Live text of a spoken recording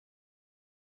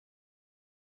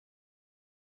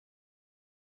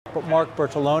Mark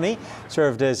Bertolini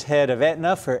served as head of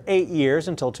Aetna for 8 years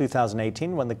until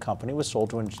 2018 when the company was sold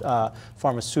to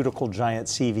pharmaceutical giant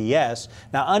CVS.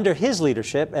 Now, under his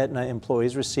leadership, Aetna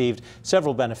employees received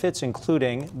several benefits,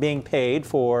 including being paid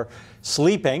for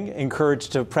sleeping,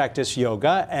 encouraged to practice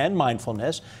yoga and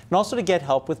mindfulness, and also to get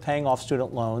help with paying off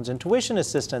student loans and tuition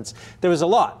assistance. There was a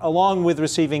lot, along with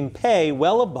receiving pay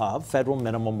well above federal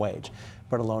minimum wage.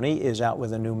 Bertolini is out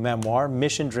with a new memoir,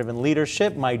 Mission-Driven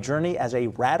Leadership, My Journey as a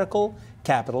Radical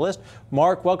Capitalist.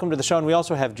 Mark, welcome to the show, and we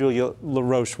also have Julia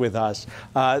Roche with us.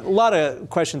 A lot of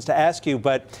questions to ask you,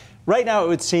 but right now it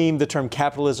would seem the term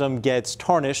capitalism gets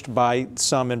tarnished by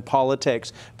some in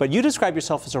politics, but you describe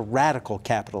yourself as a radical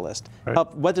capitalist.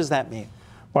 Right. What does that mean?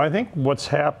 Well, I think what's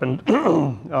happened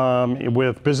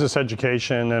with business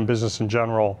education and business in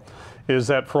general is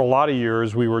that for a lot of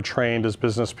years we were trained as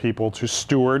business people to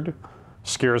steward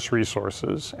scarce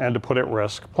resources and to put at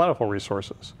risk plentiful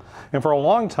resources. And for a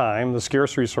long time, the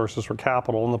scarce resources were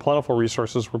capital and the plentiful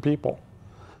resources were people,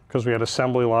 because we had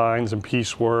assembly lines and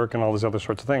piecework and all these other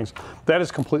sorts of things. That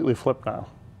is completely flipped now.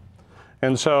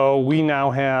 And so we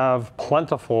now have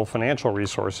plentiful financial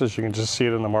resources. You can just see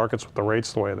it in the markets with the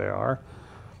rates the way they are,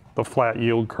 the flat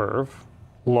yield curve,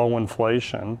 low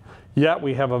inflation, yet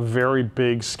we have a very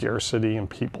big scarcity in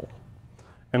people.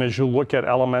 And as you look at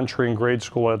elementary and grade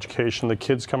school education, the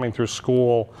kids coming through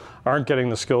school aren't getting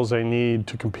the skills they need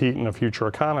to compete in a future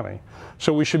economy.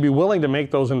 So we should be willing to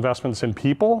make those investments in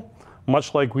people,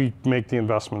 much like we make the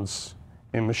investments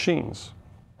in machines.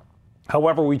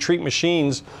 However, we treat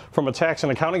machines from a tax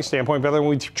and accounting standpoint better than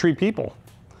we treat people.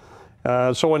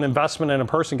 So an investment in a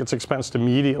person gets expensed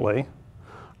immediately,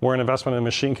 where an investment in a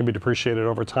machine can be depreciated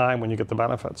over time when you get the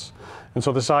benefits. And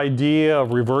so this idea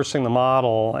of reversing the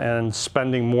model and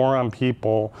spending more on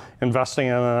people, investing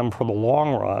in them for the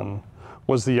long run,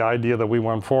 was the idea that we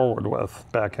went forward with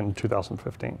back in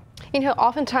 2015. You know,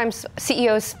 oftentimes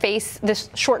CEOs face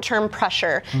this short-term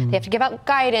pressure. They have to give out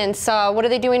guidance. What are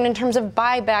they doing in terms of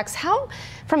buybacks? How,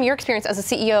 from your experience as a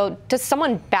CEO, does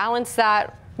someone balance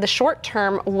that, the short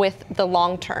term with the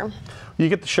long term? You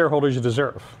get the shareholders you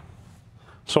deserve.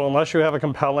 So unless you have a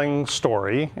compelling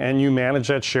story and you manage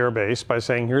that share base by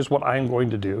saying, here's what I'm going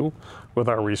to do with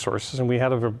our resources, and we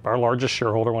had our largest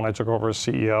shareholder when I took over as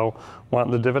CEO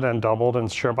wanting the dividend doubled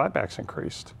and share buybacks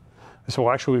increased. I said,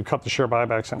 well, actually, we've cut the share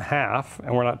buybacks in half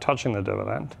and we're not touching the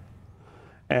dividend.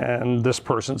 And this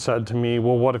person said to me,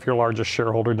 well, what if your largest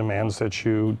shareholder demands that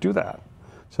you do that? I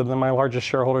said, then my largest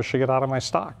shareholder should get out of my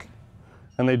stock.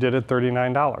 And they did at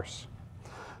 $39.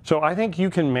 So I think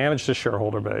you can manage the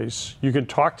shareholder base. You can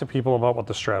talk to people about what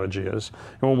the strategy is.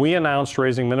 And when we announced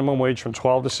raising minimum wage from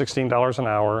 $12 to $16 an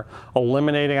hour,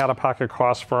 eliminating out-of-pocket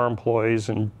costs for our employees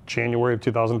in January of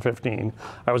 2015,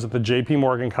 I was at the JP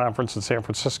Morgan conference in San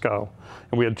Francisco,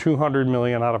 and we had 200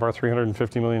 million out of our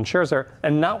 350 million shares there,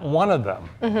 and not one of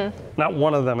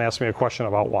them asked me a question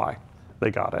about why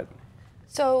they got it.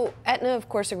 So Aetna, of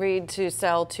course, agreed to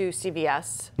sell to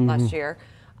CVS last year.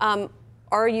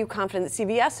 Are you confident that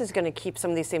CVS is going to keep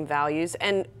some of these same values?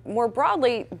 And more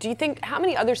broadly, do you think, how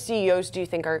many other CEOs do you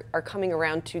think are coming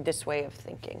around to this way of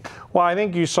thinking? Well, I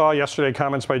think you saw yesterday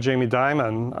comments by Jamie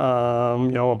Dimon,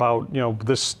 about,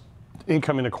 this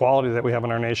income inequality that we have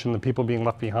in our nation, the people being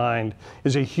left behind,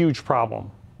 is a huge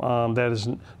problem. That is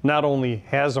not only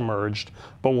has emerged,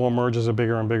 but will emerge as a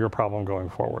bigger and bigger problem going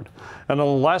forward. And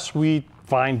unless we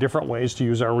find different ways to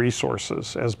use our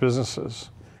resources as businesses,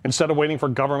 instead of waiting for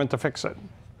government to fix it.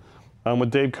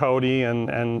 With Dave Cody and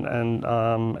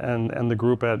the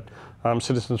group at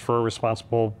Citizens for a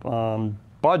Responsible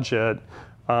Budget,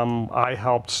 I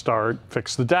helped start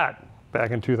Fix the Debt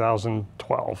back in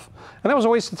 2012. And that was a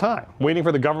waste of time, waiting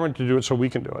for the government to do it so we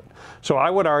can do it. So I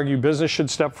would argue business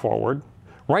should step forward.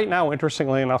 Right now,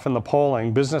 interestingly enough, in the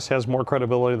polling, business has more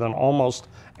credibility than almost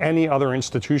any other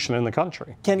institution in the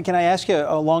country. Can I ask you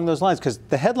along those lines? Because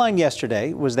the headline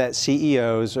yesterday was that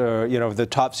CEOs, the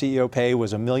top CEO pay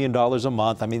was $1 million a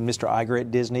month. I mean, Mr. Iger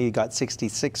at Disney got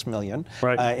 $66 million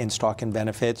in stock and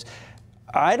benefits.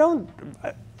 I don't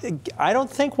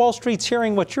think Wall Street's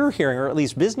hearing what you're hearing, or at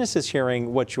least business is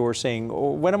hearing what you're saying.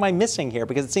 What am I missing here?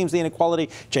 Because it seems the inequality,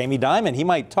 Jamie Dimon, he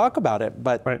might talk about it,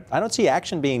 but I don't see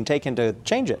action being taken to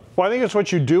change it. Well, I think it's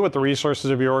what you do with the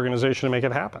resources of your organization to make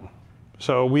it happen.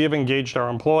 So we have engaged our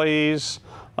employees.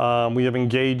 We have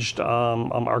engaged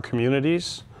our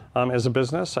communities as a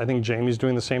business. I think Jamie's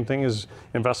doing the same thing. His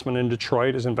investment in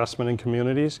Detroit is investment in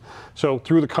communities. So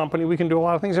through the company, we can do a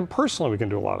lot of things, and personally, we can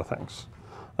do a lot of things.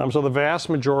 So the vast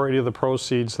majority of the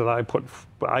proceeds that I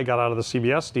got out of the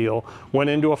CVS deal went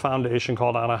into a foundation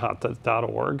called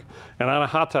Anahata.org. And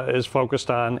Anahata is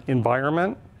focused on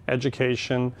environment,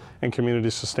 education, and community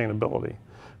sustainability.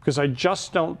 Because I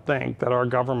just don't think that our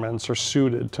governments are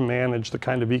suited to manage the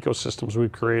kind of ecosystems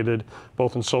we've created,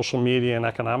 both in social media and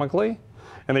economically.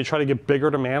 And they try to get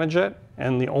bigger to manage it.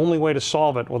 And the only way to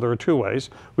solve it, well, there are two ways.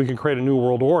 We can create a new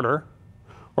world order,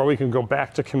 or we can go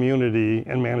back to community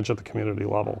and manage at the community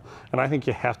level. And I think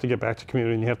you have to get back to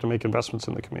community, and you have to make investments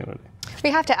in the community.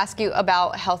 We have to ask you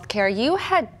about healthcare. You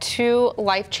had two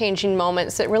life-changing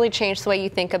moments that really changed the way you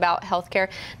think about healthcare.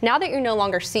 Now that you're no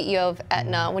longer CEO of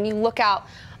Aetna, when you look out,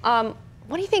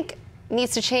 what do you think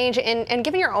needs to change? And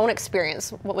given your own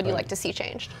experience, what would you like to see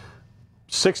changed?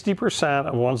 60%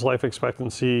 of one's life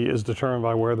expectancy is determined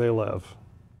by where they live.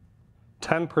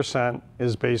 10%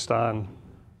 is based on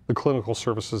the clinical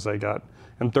services they get,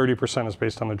 and 30% is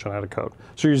based on their genetic code.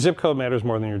 So your zip code matters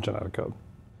more than your genetic code.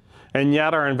 And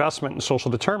yet our investment in social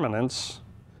determinants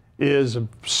is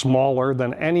smaller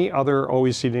than any other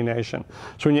OECD nation.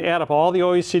 So when you add up all the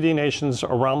OECD nations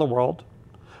around the world,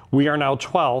 we are now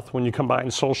 12th when you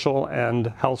combine social and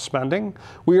health spending.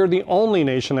 We are the only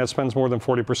nation that spends more than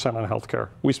 40% on healthcare.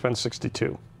 We spend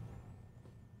 62.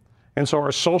 And so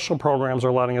our social programs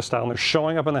are letting us down. They're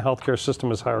showing up in the healthcare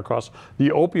system as higher costs. The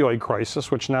opioid crisis,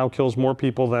 which now kills more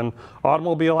people than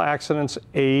automobile accidents,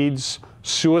 AIDS,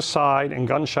 suicide, and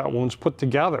gunshot wounds put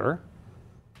together,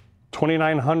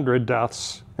 2,900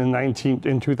 deaths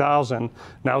in 2000,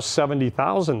 now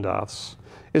 70,000 deaths,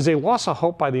 is a loss of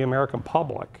hope by the American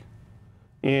public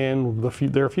in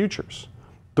their futures.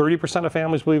 30% of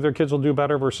families believe their kids will do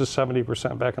better versus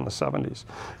 70% back in the 70s.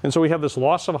 And so we have this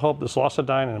loss of hope, this loss of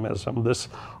dynamism, this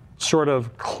sort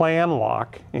of clan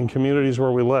lock in communities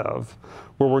where we live,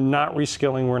 where we're not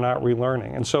reskilling, we're not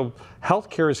relearning. And so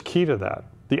healthcare is key to that.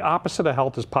 The opposite of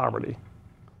health is poverty.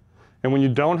 And when you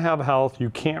don't have health, you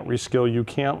can't reskill, you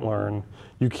can't learn,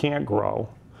 you can't grow.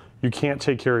 You can't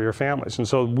take care of your families. And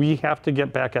so we have to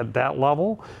get back at that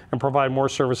level and provide more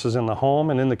services in the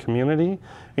home and in the community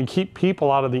and keep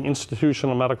people out of the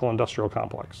institutional medical industrial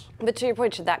complex. But to your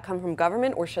point, should that come from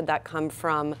government, or should that come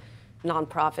from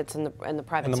nonprofits and the private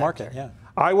sector? In the market, yeah.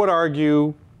 I would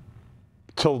argue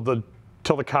till the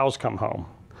cows come home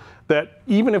that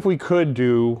even if we could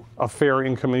do a fair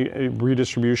income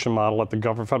redistribution model at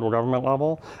the federal government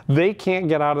level, they can't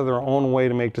get out of their own way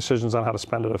to make decisions on how to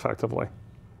spend it effectively.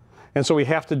 And so we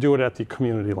have to do it at the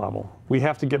community level. We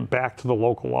have to get back to the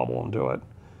local level and do it.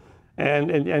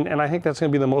 And I think that's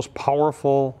going to be the most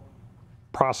powerful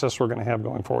process we're going to have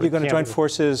going forward. You're going to join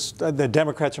forces. The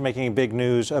Democrats are making big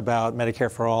news about Medicare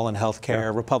for all and health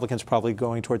care. Yeah. Republicans probably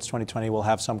going towards 2020 will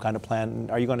have some kind of plan.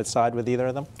 Are you going to side with either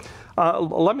of them?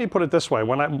 Let me put it this way.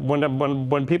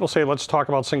 When people say, let's talk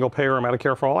about single payer or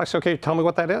Medicare for all, I say, okay, tell me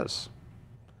what that is.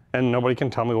 And nobody can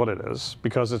tell me what it is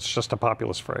because it's just a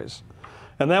populist phrase.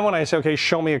 And then when I say, okay,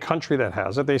 show me a country that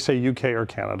has it, they say UK or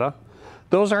Canada.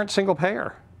 Those aren't single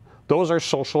payer. Those are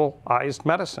socialized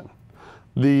medicine.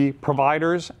 The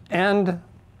providers and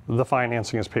the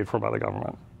financing is paid for by the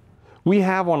government. We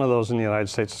have one of those in the United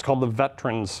States. It's called the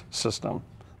Veterans System,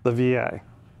 the VA.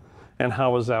 And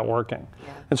how is that working?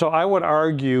 Yeah. And so I would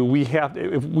argue we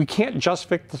can't just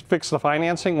fix the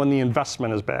financing when the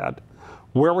investment is bad.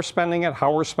 Where we're spending it,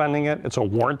 how we're spending it. It's a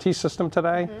warranty system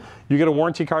today. Mm-hmm. You get a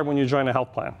warranty card when you join a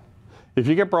health plan. If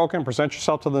you get broken, present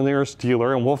yourself to the nearest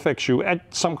dealer and we'll fix you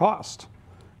at some cost.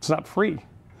 It's not free.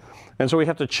 And so we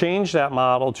have to change that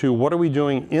model to what are we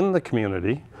doing in the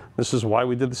community? This is why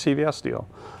we did the CVS deal.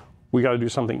 We got to do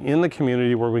something in the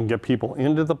community where we can get people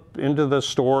into the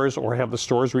stores or have the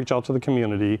stores reach out to the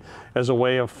community as a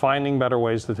way of finding better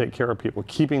ways to take care of people,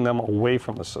 keeping them away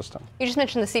from the system. You just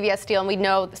mentioned the CVS deal, and we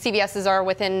know CVSs are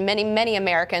within many, many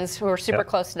Americans who are super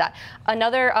close to that.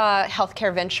 Another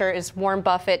healthcare venture is Warren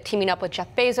Buffett teaming up with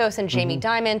Jeff Bezos and Jamie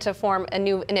Dimon to form a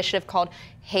new initiative called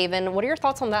Haven. What are your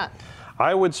thoughts on that?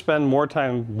 I would spend more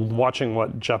time watching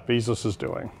what Jeff Bezos is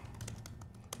doing.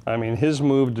 I mean, his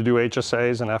move to do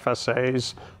HSAs and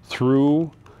FSAs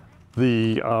through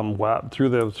the web, through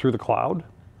the cloud,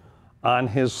 on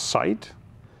his site,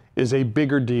 is a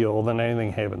bigger deal than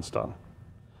anything Haven's done.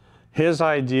 His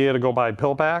idea to go buy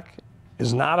PillPack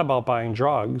is not about buying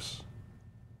drugs.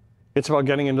 It's about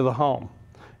getting into the home.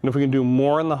 And if we can do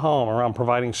more in the home around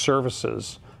providing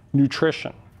services,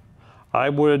 nutrition, I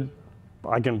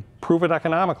can prove it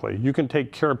economically. You can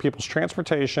take care of people's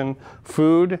transportation,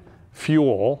 food,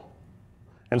 fuel,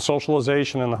 and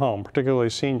socialization in the home, particularly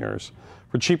seniors,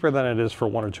 for cheaper than it is for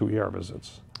 1 or 2 ER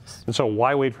visits. And so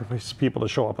why wait for people to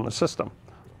show up in the system?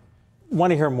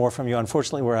 want to hear more from you.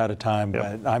 Unfortunately, we're out of time,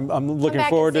 Yep. but I'm looking back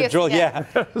forward and to see us Julie. again.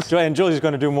 Yeah, and Julie's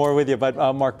going to do more with you. But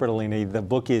Mark Bertolini, the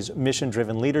book is Mission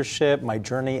Driven Leadership: My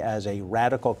Journey as a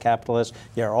Radical Capitalist.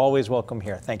 You're always welcome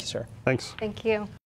here. Thank you, sir. Thanks. Thank you.